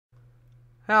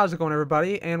How's it going,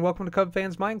 everybody, and welcome to Cub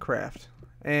Fans Minecraft.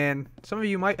 And some of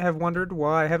you might have wondered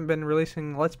why I haven't been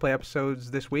releasing Let's Play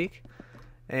episodes this week.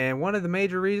 And one of the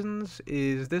major reasons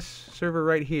is this server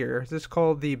right here. This is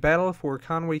called the Battle for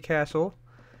Conwy Castle.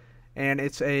 And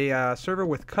it's a server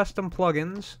with custom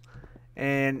plugins.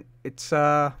 And it's,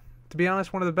 to be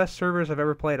honest, one of the best servers I've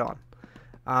ever played on.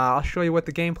 I'll show you what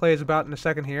the gameplay is about in a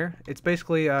second here. It's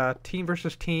basically team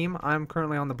versus team. I'm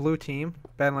currently on the blue team,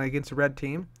 battling against the red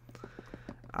team.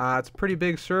 It's a pretty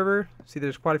big server. See,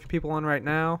 there's quite a few people on right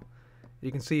now.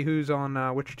 You can see who's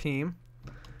on which team.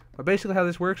 But basically how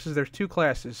this works is there's two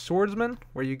classes. Swordsman,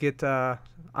 where you get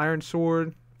iron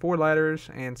sword, 4 ladders,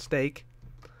 and stake.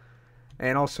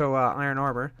 And also iron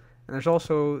armor. And there's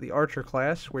also the archer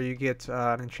class, where you get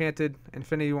an enchanted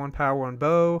infinity 1 power 1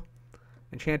 bow,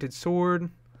 enchanted sword,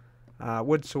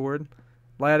 wood sword,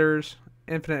 ladders,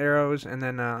 infinite arrows, and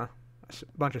then a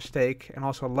bunch of stake, and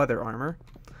also leather armor.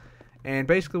 And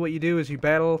basically what you do is you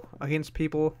battle against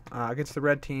people, against the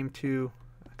red team to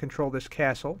control this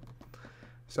castle.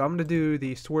 So I'm going to do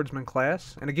the swordsman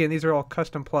class. And again, these are all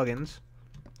custom plugins.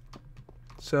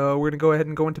 So we're going to go ahead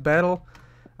and go into battle.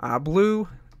 Blue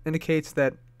indicates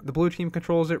that the blue team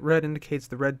controls it. Red indicates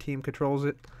the red team controls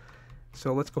it.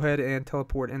 So let's go ahead and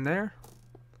teleport in there.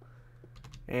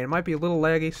 And it might be a little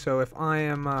laggy, so if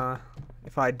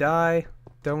I die,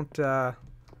 don't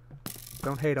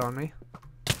hate on me.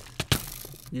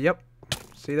 Yep,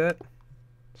 see that?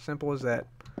 Simple as that.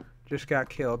 Just got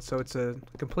killed. So it's a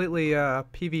completely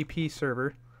PvP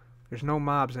server. There's no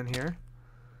mobs in here.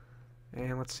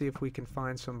 And let's see if we can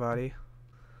find somebody.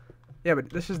 Yeah, but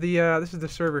this is the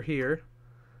server here.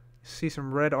 You see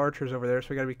some red archers over there, so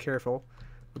we gotta be careful.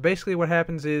 But basically, what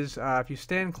happens is if you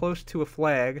stand close to a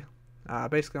flag,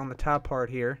 basically on the top part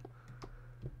here,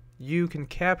 you can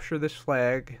capture this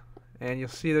flag, and you'll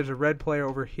see there's a red player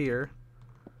over here.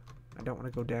 I don't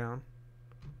want to go down.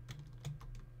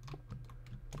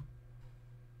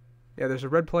 Yeah, there's a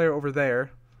red player over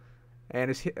there, and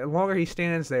the longer he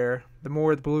stands there, the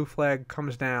more the blue flag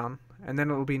comes down, and then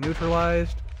it will be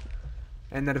neutralized,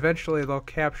 and then eventually they'll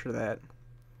capture that,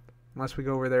 unless we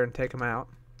go over there and take them out.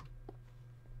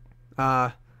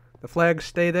 The flags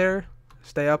stay there,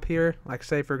 stay up here. Like,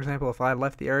 say for example, if I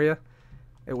left the area,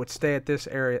 it would stay at this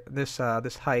area, this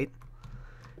height.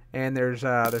 And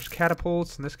there's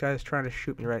catapults, and this guy's trying to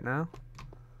shoot me right now.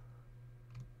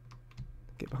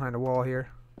 Get behind a wall here.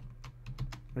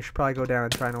 We should probably go down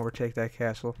and try and overtake that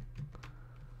castle.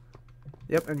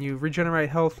 Yep, and you regenerate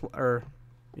health, or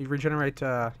you regenerate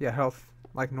health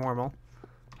like normal.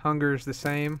 Hunger's the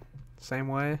same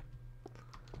way.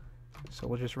 So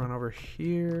we'll just run over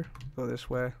here, go this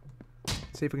way.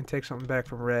 See if we can take something back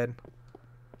from red,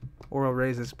 or we'll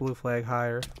raise this blue flag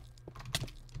higher.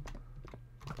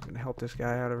 I'm gonna help this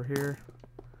guy out over here.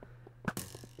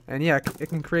 And yeah, it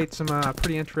can create some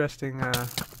pretty interesting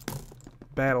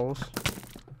battles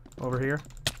over here.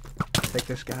 Take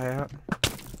this guy out.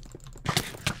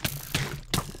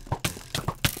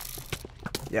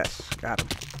 Yes, got him.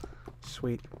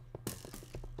 Sweet.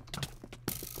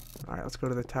 Alright, let's go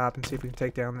to the top and see if we can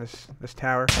take down this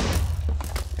tower.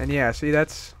 And yeah, see,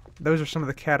 those are some of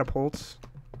the catapults.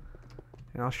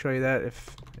 And I'll show you that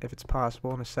if it's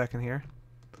possible in a second here.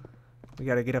 We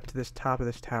gotta get up to this top of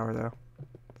this tower, though.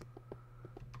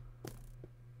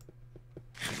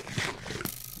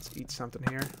 Let's eat something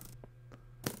here.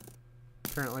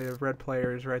 Apparently the red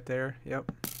player is right there.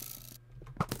 Yep.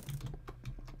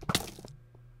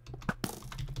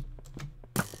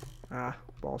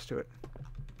 Balls to it.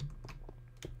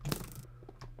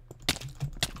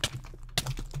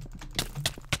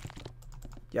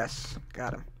 Yes,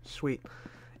 got him. Sweet.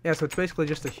 Yeah, so it's basically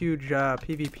just a huge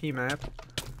PvP map.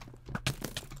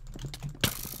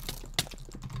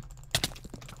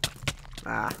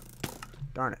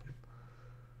 Darn it.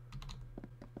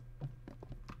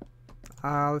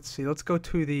 Let's see. Let's go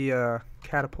to the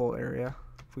catapult area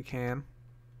if we can.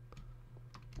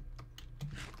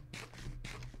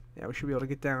 Yeah, we should be able to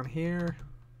get down here.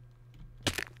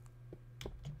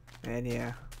 And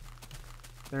yeah,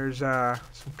 there's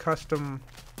some custom.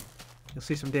 You'll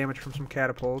see some damage from some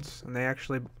catapults, and they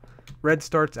actually red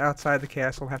starts outside the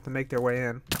castle, have to make their way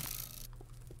in.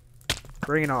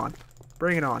 Bring it on.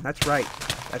 Bring it on. That's right.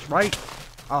 That's right.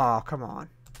 Oh, come on.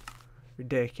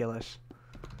 Ridiculous.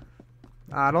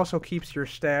 It also keeps your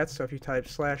stats, so if you type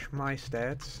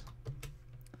 /mystats,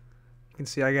 you can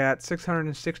see I got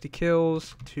 660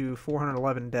 kills to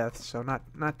 411 deaths, so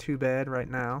not too bad right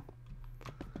now.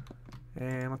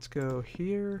 And let's go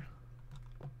here.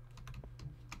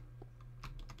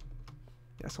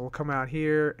 Yeah, so we'll come out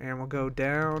here and we'll go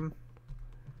down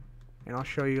and I'll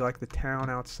show you like the town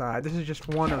outside. This is just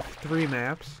one of 3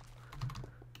 maps.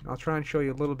 I'll try and show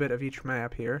you a little bit of each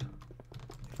map here,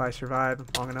 if I survive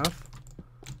long enough.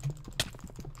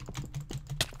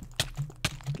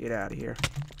 Get out of here.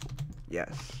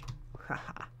 Yes.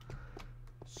 Haha.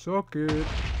 Suck it.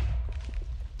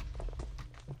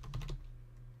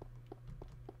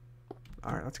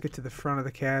 Alright, let's get to the front of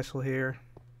the castle here.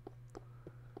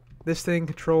 This thing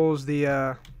controls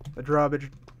the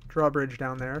drawbridge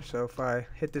down there, so if I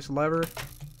hit this lever,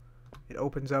 it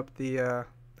opens up the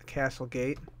castle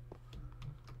gate.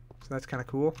 So that's kind of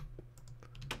cool.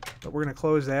 But we're going to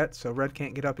close that, so red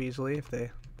can't get up easily if they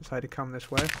decide to come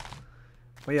this way.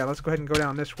 But yeah, let's go ahead and go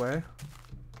down this way.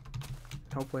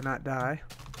 Hopefully not die.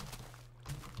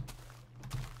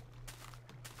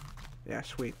 Yeah,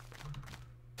 sweet.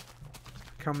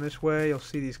 Come this way, you'll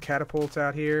see these catapults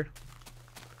out here.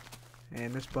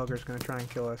 And this bugger's gonna try and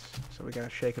kill us. So we gotta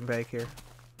shake and bake here.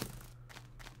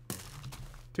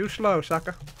 Too slow,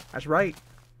 sucker. That's right.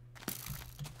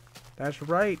 That's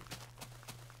right.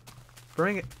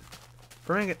 Bring it.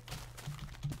 Bring it.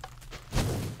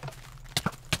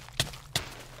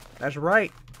 That's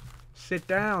right. Sit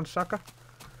down, sucker.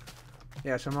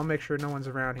 Yeah, so I'm gonna make sure no one's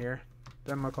around here.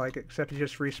 Doesn't look like it, except you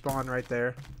just respawn right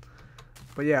there.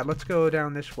 But yeah, let's go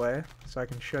down this way so I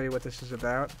can show you what this is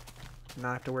about.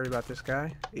 Not have to worry about this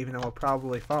guy, even though he'll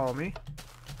probably follow me.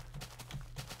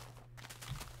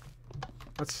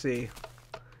 Let's see.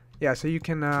 Yeah, so you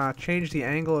can change the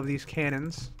angle of these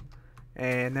cannons,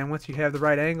 and then once you have the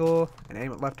right angle and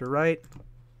aim it left or right,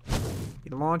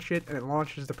 you launch it, and it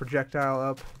launches the projectile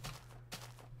up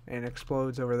and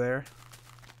explodes over there.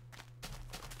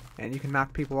 And you can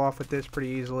knock people off with this pretty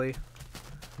easily,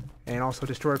 and also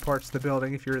destroy parts of the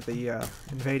building if you're the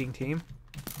invading team.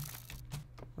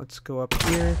 Let's go up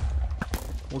here.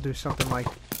 We'll do something like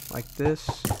this.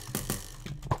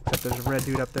 Except there's a red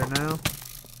dude up there now.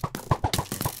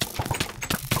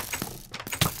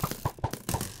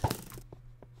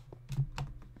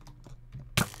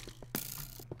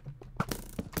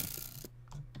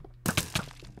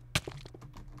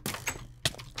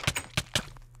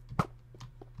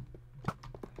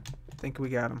 I think we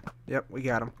got him. Yep, we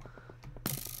got him.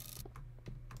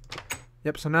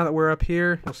 Yep, so now that we're up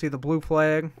here, you'll see the blue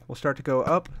flag will start to go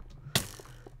up,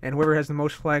 and whoever has the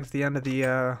most flags at the end of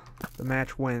the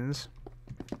match wins.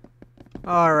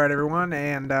 Alright everyone,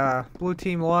 and blue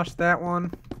team lost that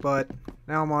one, but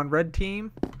now I'm on red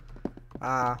team,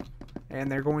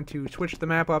 and they're going to switch the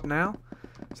map up now.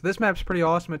 So this map's pretty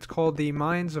awesome. It's called the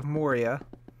Mines of Moria.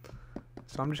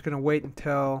 So I'm just going to wait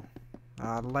until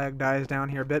the lag dies down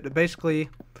here a bit, but basically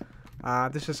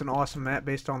this is an awesome map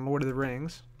based on Lord of the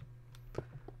Rings.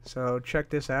 So check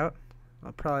this out.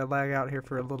 I'll probably lag out here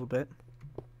for a little bit.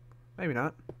 Maybe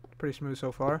not. Pretty smooth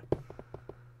so far.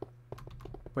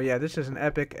 But yeah, this is an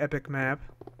epic map.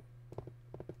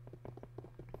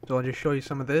 So I'll just show you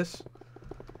some of this.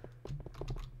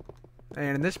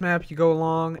 And in this map you go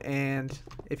along, and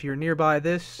if you're nearby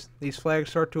these flags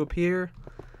start to appear.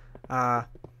 And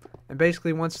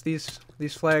basically once these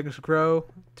flags grow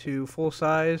to full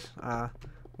size,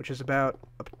 which is about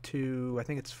up to, I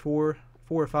think it's 4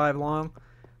 or 5 long,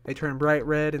 they turn bright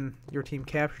red and your team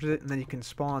captures it, and then you can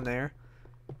spawn there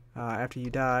after you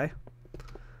die.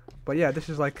 But yeah, this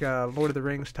is like a Lord of the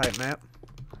Rings type map,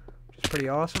 which is pretty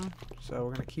awesome. So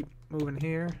we're gonna keep moving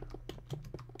here.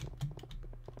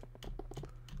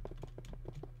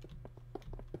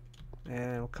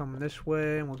 And we'll come this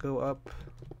way and we'll go up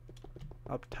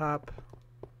top.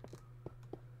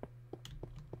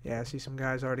 Yeah, I see some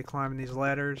guys already climbing these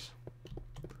ladders.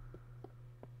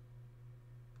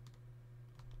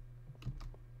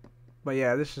 But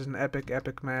yeah, this is an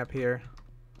epic map here.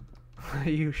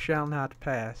 You shall not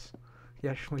pass.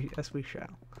 Yes, we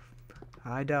shall.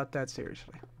 I doubt that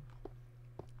seriously.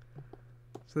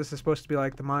 So this is supposed to be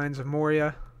like the Mines of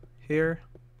Moria here.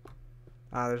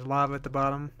 There's lava at the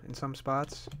bottom in some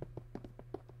spots.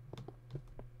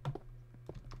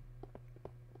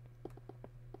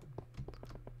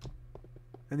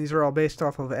 And these are all based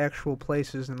off of actual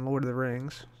places in Lord of the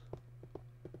Rings.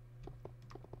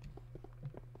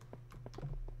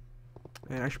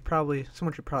 And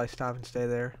someone should probably stop and stay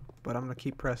there, but I'm going to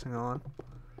keep pressing on.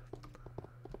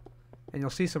 And you'll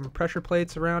see some pressure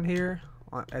plates around here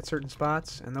at certain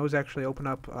spots, and those actually open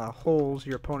up holes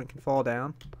your opponent can fall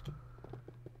down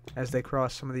as they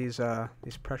cross some of these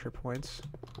pressure points.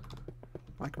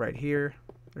 Like right here,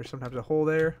 there's sometimes a hole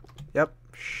there. Yep,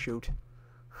 shoot.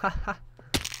 Haha.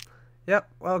 Yep,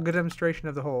 well, good demonstration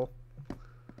of the hole.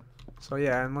 So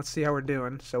yeah, and let's see how we're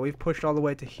doing. So we've pushed all the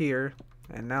way to here.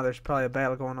 And now there's probably a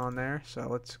battle going on there, so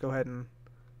let's go ahead and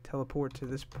teleport to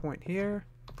this point here.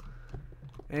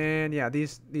 And yeah,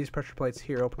 these pressure plates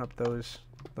here open up those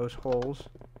holes.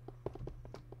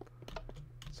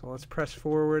 So let's press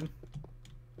forward.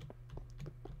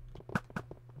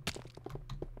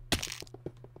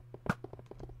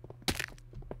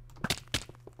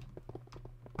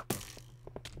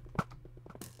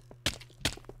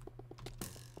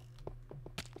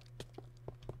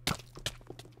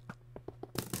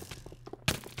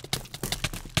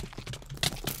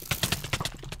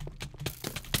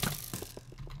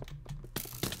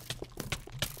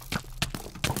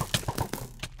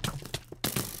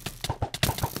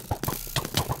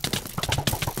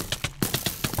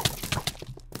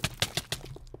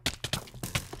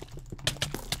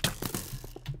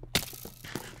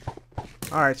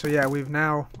 Alright, so yeah, we've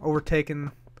now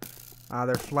overtaken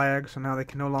their flag, so now they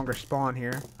can no longer spawn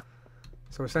here.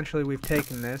 So essentially we've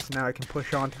taken this, now I can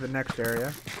push on to the next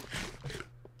area.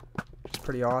 Which is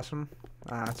pretty awesome.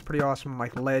 It's pretty awesome,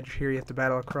 like ledge here you have to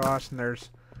battle across, and there's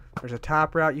a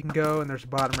top route you can go, and there's a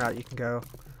bottom route you can go.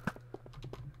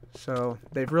 So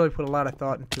they've really put a lot of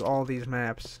thought into all these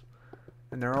maps,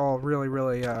 and they're all really,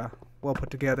 really well put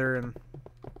together, and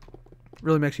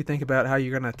really makes you think about how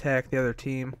you're going to attack the other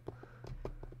team.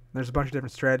 There's a bunch of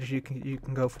different strategies you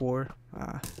can go for.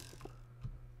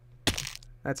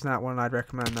 That's not one I'd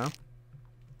recommend though.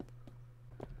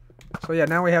 So yeah,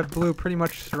 now we have blue pretty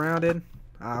much surrounded.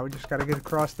 We just got to get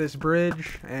across this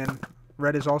bridge, and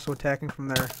red is also attacking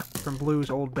from blue's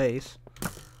old base.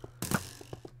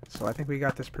 So I think we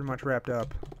got this pretty much wrapped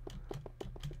up.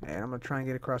 And I'm gonna try and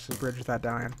get across this bridge without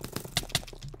dying.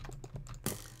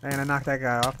 And I knocked that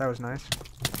guy off. That was nice.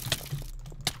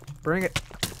 Bring it.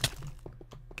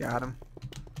 Got him.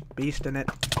 Beasting it.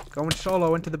 Going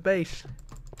solo into the base.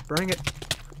 Bring it.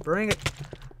 Bring it.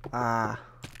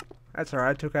 That's alright.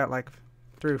 I took out like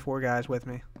 3 or 4 guys with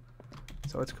me.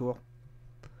 So it's cool.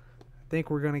 I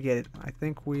think we're going to get it. I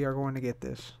think we are going to get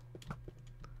this.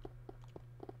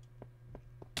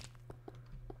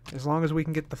 As long as we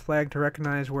can get the flag to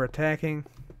recognize we're attacking,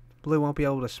 blue won't be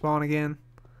able to spawn again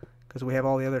because we have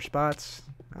all the other spots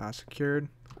secured.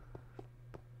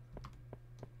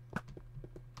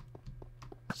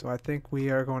 So I think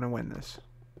we are going to win this.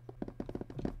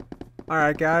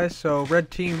 Alright guys, so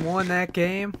red team won that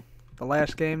game. The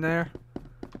last game there.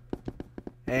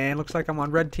 And looks like I'm on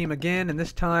red team again, and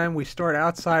this time we start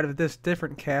outside of this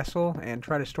different castle and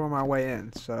try to storm our way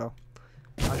in. So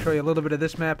I'll show you a little bit of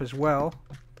this map as well.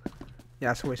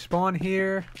 Yeah, so we spawn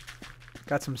here.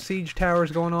 Got some siege towers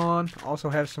going on. Also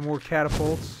have some more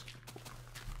catapults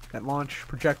that launch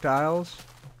projectiles.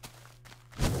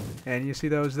 And you see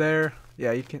those there?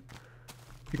 Yeah, you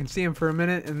can see them for a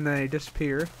minute and they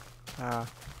disappear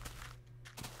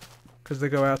because they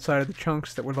go outside of the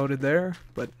chunks that were loaded there.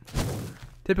 But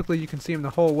typically you can see them the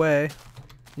whole way.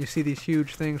 You see these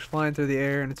huge things flying through the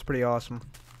air, and it's pretty awesome.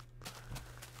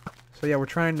 So yeah, we're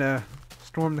trying to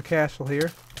storm the castle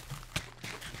here.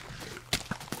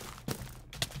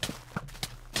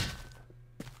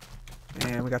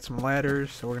 And we got some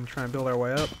ladders, so we're going to try and build our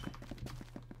way up.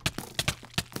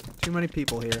 Too many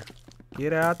people here.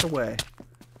 Get out the way.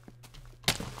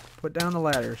 Put down the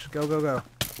ladders. Go, go, go.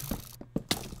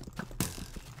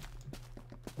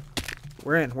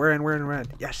 We're in. We're in. We're in. We're in.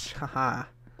 Yes. Haha.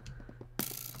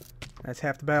 That's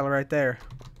half the battle right there.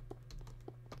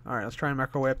 All right. Let's try and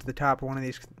make our way up to the top of one of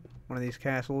these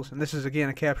castles. And this is again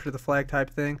a capture the flag type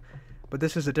thing, but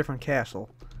this is a different castle.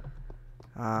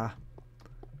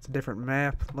 It's a different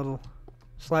map,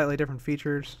 slightly different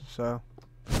features. So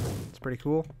it's pretty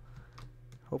cool.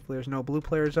 Hopefully there's no blue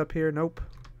players up here. Nope.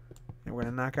 And we're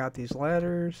going to knock out these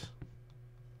ladders.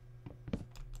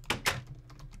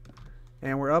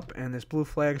 And we're up, and this blue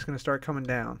flag is going to start coming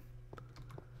down.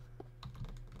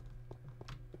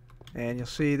 And you'll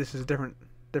see this is a different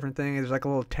thing. There's like a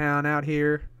little town out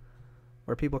here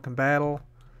where people can battle.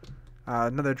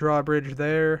 Another drawbridge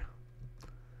there.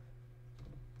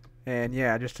 And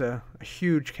yeah, just a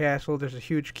huge castle. There's a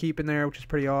huge keep in there, which is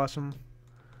pretty awesome.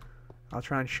 I'll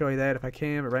try and show you that if I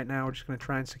can, but right now we're just going to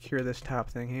try and secure this top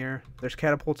thing here. There's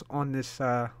catapults on this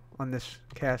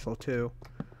castle too.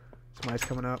 Somebody's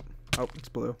coming up. Oh, it's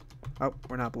blue. Oh,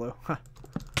 we're not blue. Huh.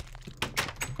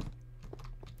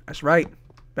 That's right.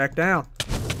 Back down.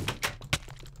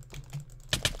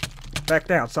 Back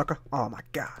down, sucker. Oh my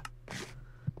god.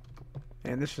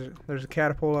 And there's a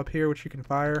catapult up here which you can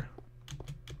fire.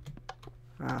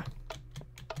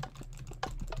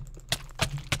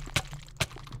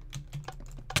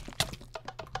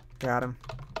 Got him.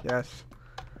 Yes.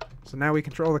 So now we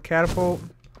control the catapult.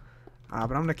 But I'm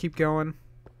going to keep going.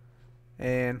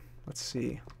 And let's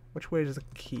see. which way is the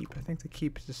keep? I think the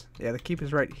keep is, yeah, the keep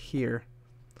is right here.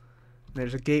 And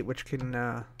there's a gate which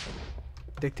can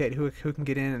dictate who can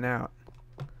get in and out,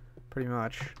 pretty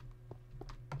much.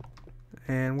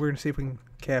 And we're gonna see if we can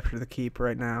capture the keep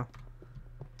right now.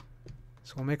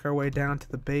 So we'll make our way down to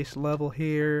the base level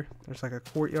here. There's like a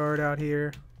courtyard out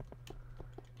here.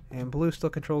 And blue still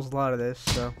controls a lot of this,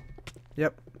 so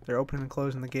yep, they're opening and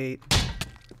closing the gate.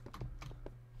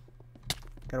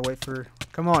 Gotta wait for...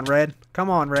 Come on, red. Come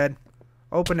on, red.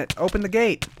 Open it. Open the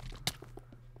gate.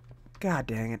 God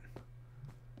dang it.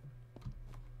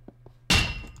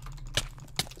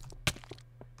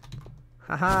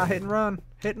 Haha, hit and run.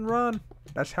 Hit and run.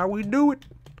 That's how we do it.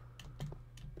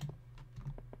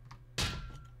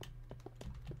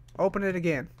 Open it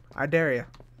again. I dare ya.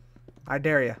 I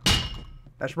dare ya.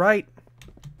 That's right.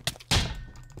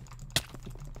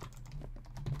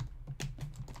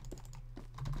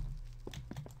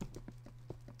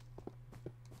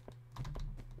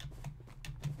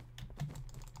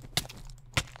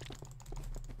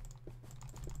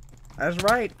 That's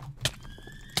right.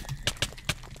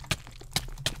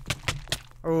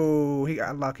 Oh, he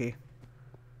got lucky.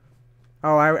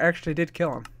 Oh, I actually did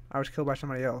kill him. I was killed by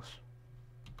somebody else.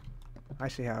 I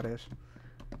see how it is.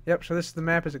 Yep, so this is the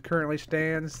map as it currently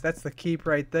stands. That's the keep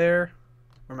right there,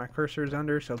 where my cursor is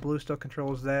under, so blue still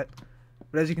controls that.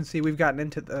 But as you can see, we've gotten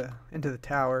into the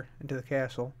tower, into the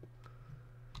castle.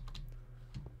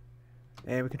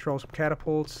 And we control some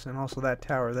catapults, and also that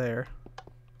tower there.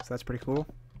 So that's pretty cool.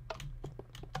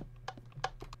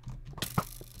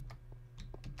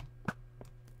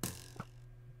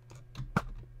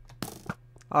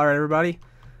 Alright, everybody.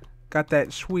 Got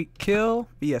that sweet kill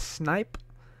via snipe.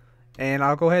 And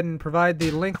I'll go ahead and provide the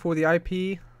link for the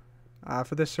IP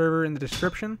for this server in the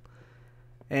description.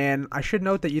 And I should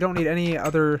note that you don't need any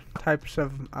other types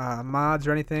of mods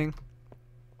or anything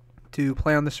to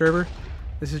play on the server.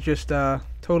 This is just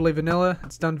totally vanilla.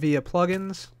 It's done via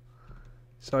plugins.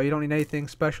 So you don't need anything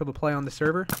special to play on the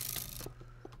server.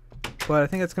 But I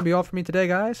think that's going to be all for me today,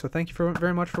 guys. So thank you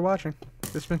very much for watching.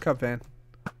 This has been Cubfan.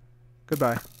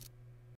 Goodbye.